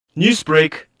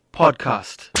Newsbreak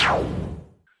Podcast.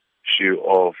 She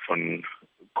often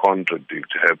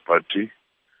contradicts her party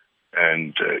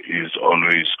and is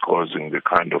always causing the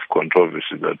kind of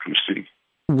controversy that we see.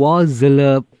 Was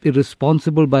Zille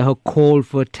irresponsible by her call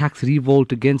for a tax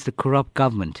revolt against the corrupt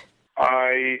government?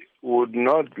 I would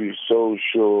not be so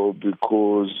sure,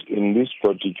 because in this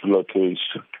particular case,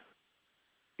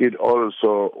 it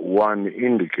also, one,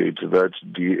 indicates that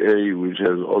DA, which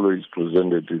has always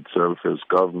presented itself as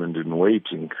government in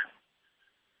waiting,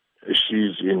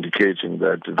 she's indicating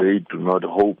that they do not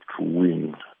hope to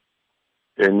win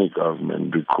any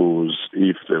government, because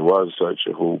if there was such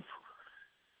a hope,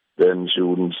 then she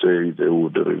wouldn't say they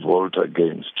would revolt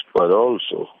against. But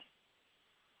also,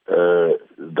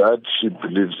 that she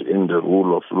believes in the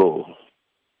rule of law,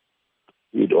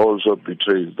 it also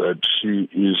betrays that she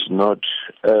is not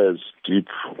as deep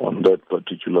on that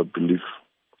particular belief,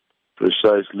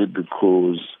 precisely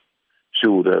because she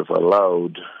would have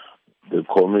allowed the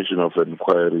Commission of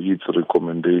Inquiry, its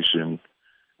recommendation,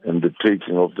 and the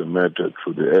taking of the matter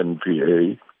to the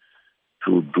NPA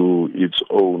to do its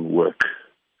own work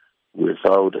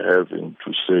without having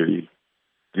to say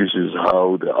this is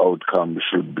how the outcome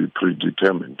should be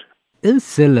predetermined. Is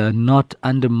Zille not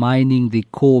undermining the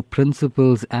core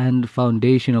principles and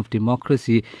foundation of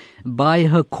democracy by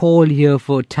her call here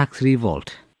for tax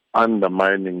revolt?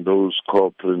 Undermining those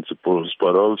core principles,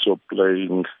 but also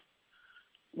playing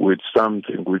with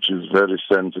something which is very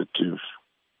sensitive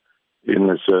in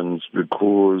a sense,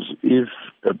 because if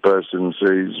a person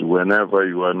says whenever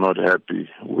you are not happy,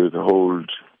 withhold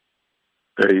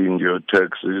paying your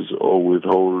taxes or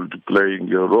withhold playing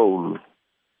your role,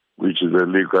 which is a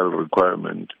legal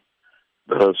requirement,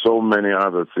 there are so many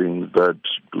other things that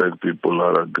black people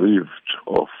are aggrieved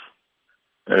of.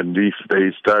 And if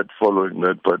they start following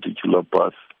that particular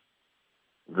path,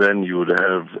 then you would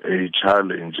have a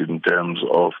challenge in terms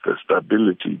of the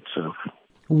stability itself.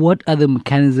 What other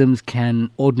mechanisms can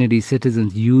ordinary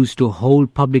citizens use to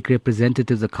hold public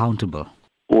representatives accountable?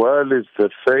 Well, it's the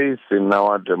faith in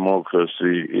our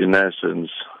democracy, in essence,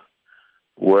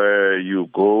 where you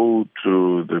go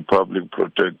to the public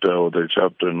protector or the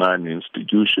Chapter 9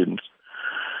 institutions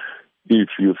if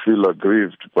you feel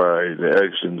aggrieved by the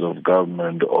actions of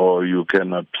government, or you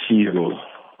can appeal,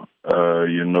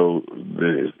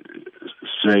 the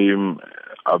same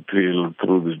appeal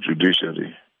through the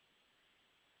judiciary.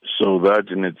 So that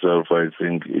in itself, I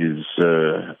think, is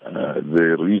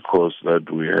the recourse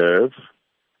that we have.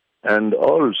 And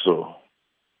also,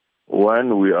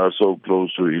 when we are so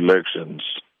close to elections,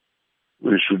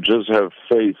 we should just have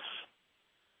faith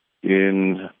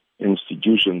in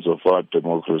institutions of our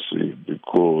democracy,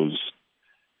 because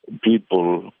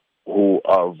people who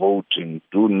are voting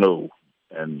do know,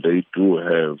 and they do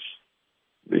have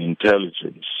the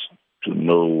intelligence to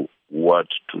know what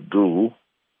to do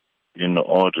in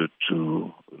order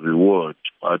to reward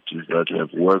parties that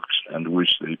have worked and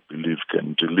which they believe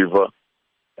can deliver,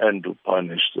 and to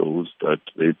punish those that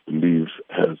they believe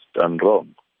has done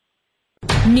wrong.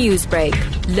 Newsbreak,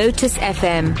 Lotus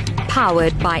FM,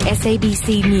 powered by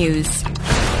SABC News.